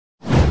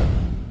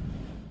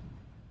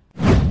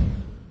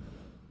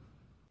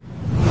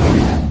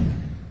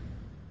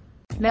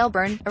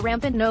Melbourne, a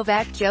rampant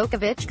Novak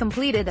Djokovic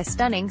completed a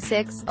stunning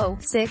 6-0,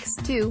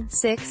 6-2,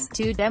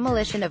 6-2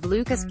 demolition of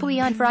Lucas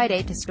Pouille on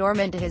Friday to storm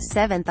into his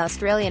 7th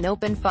Australian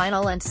Open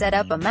final and set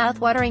up a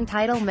mouthwatering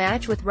title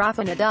match with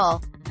Rafa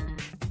Nadal.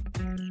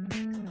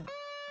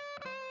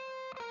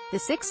 The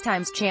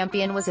 6-time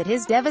champion was at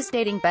his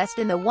devastating best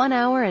in the 1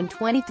 hour and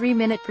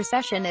 23-minute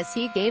procession as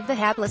he gave the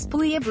hapless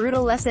Pouille a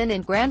brutal lesson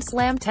in Grand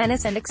Slam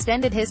tennis and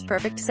extended his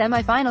perfect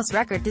semi-finals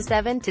record to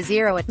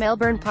 7-0 at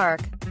Melbourne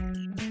Park.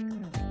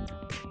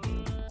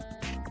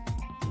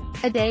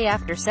 A day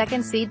after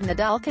second seed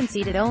Nadal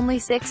conceded only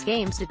 6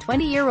 games to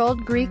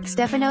 20-year-old Greek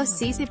Stefanos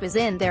Tsitsipas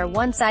in their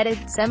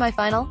one-sided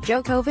semi-final,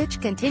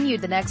 Djokovic continued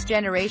the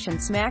next-generation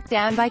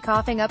smackdown by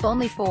coughing up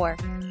only 4.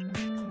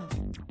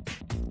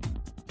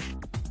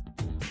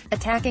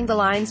 Attacking the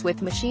lines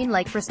with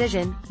machine-like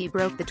precision, he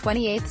broke the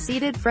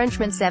 28th-seeded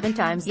Frenchman 7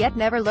 times yet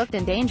never looked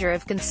in danger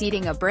of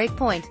conceding a break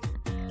point.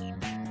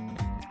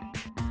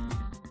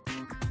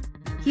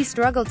 He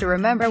struggled to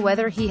remember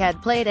whether he had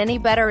played any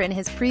better in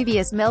his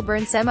previous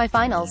Melbourne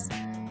semi-finals.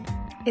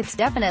 "It's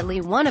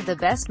definitely one of the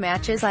best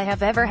matches I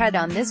have ever had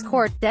on this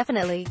court,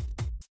 definitely.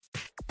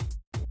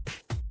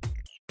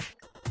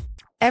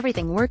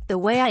 Everything worked the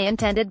way I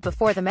intended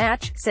before the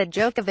match," said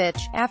Djokovic,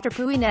 after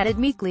Pouille netted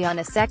meekly on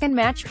a second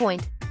match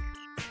point.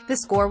 The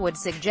score would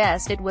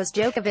suggest it was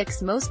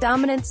Djokovic's most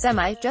dominant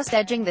semi, just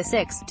edging the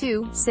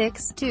 6-2,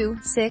 6-2,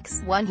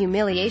 6-1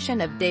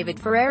 humiliation of David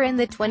Ferrer in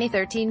the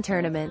 2013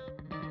 tournament.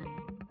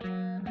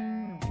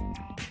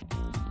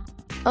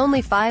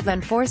 Only 5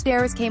 unforced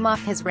errors came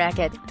off his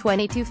racket,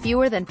 22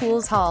 fewer than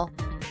Pouille's haul.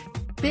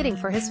 Bidding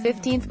for his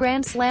 15th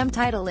Grand Slam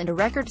title and a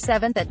record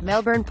 7th at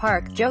Melbourne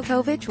Park,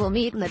 Djokovic will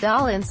meet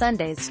Nadal in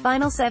Sunday's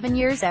final 7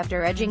 years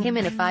after edging him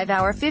in a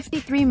 5-hour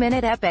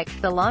 53-minute epic,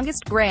 the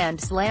longest Grand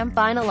Slam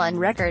final on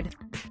record.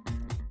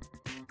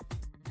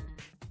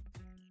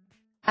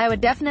 "I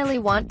would definitely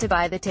want to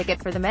buy the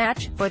ticket for the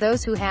match, for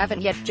those who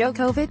haven't yet,"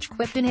 Djokovic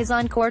quipped in his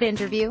on-court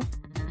interview.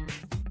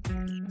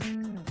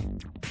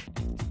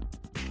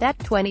 "That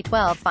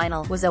 2012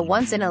 final was a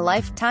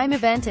once-in-a-lifetime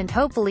event and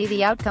hopefully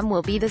the outcome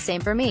will be the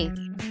same for me."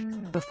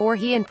 Before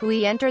he and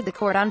Pouille entered the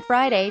court on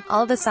Friday,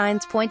 all the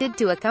signs pointed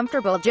to a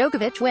comfortable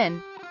Djokovic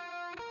win.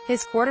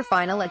 His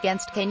quarterfinal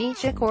against Kei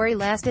Nishikori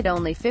lasted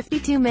only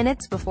 52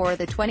 minutes before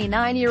the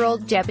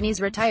 29-year-old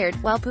Japanese retired,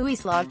 while Pouille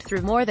slogged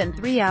through more than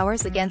 3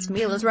 hours against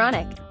Milos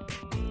Raonic.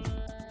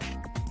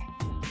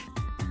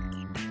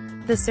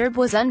 The Serb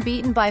was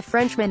unbeaten by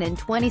Frenchmen in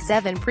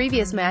 27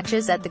 previous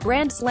matches at the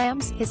Grand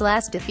Slams, his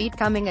last defeat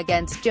coming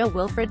against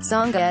Jo-Wilfried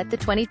Tsonga at the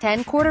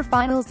 2010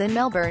 quarterfinals in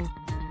Melbourne.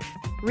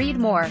 Read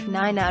more.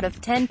 9 out of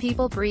 10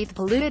 people breathe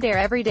polluted air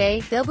every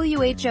day.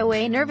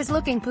 WHOA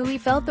nervous-looking Pouille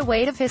felt the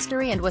weight of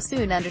history and was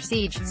soon under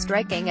siege,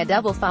 striking a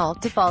double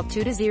fault to fall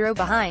 2-0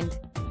 behind.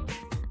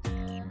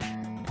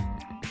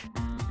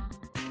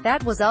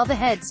 That was all the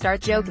head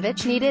start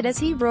Djokovic needed as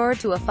he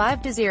roared to a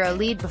 5-0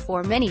 lead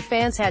before many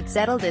fans had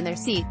settled in their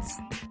seats.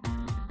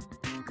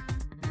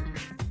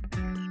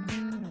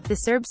 The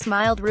Serb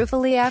smiled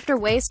ruefully after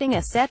wasting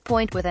a set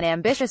point with an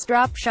ambitious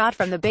drop shot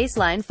from the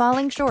baseline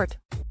falling short.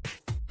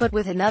 But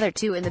with another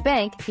 2 in the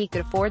bank, he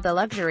could afford the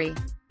luxury.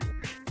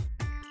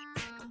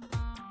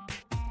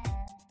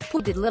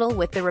 Pouille did little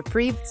with the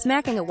reprieve,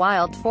 smacking a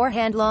wild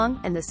forehand long,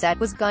 and the set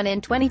was gone in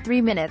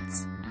 23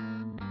 minutes.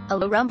 A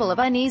low rumble of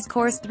unease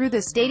coursed through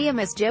the stadium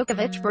as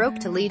Djokovic broke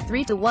to lead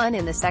 3-1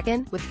 in the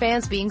second, with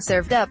fans being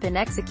served up in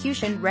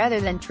execution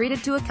rather than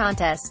treated to a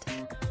contest.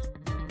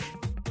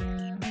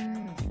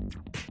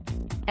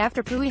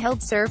 After Pouille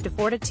held serve to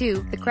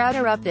 4-2, the crowd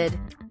erupted.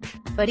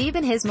 But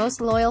even his most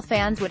loyal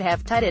fans would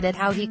have tutted at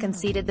how he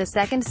conceded the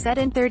second set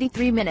in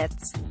 33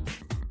 minutes.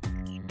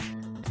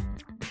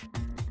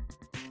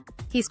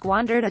 He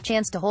squandered a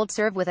chance to hold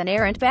serve with an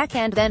errant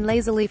backhand, then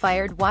lazily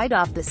fired wide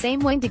off the same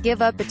wing to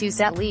give up a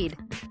 2-set lead.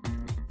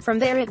 From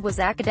there it was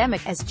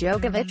academic, as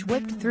Djokovic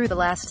whipped through the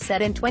last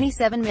set in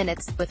 27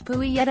 minutes, with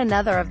Pouille, yet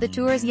another of the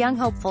tour's young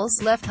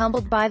hopefuls, left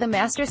humbled by the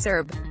master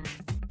Serb.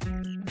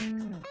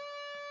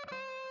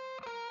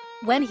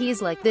 "When he's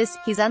like this,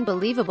 he's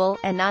unbelievable,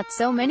 and not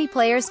so many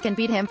players can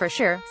beat him for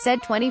sure,"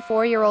 said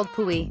 24-year-old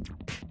Pouille.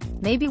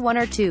 "Maybe 1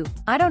 or 2.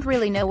 I don't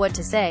really know what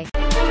to say."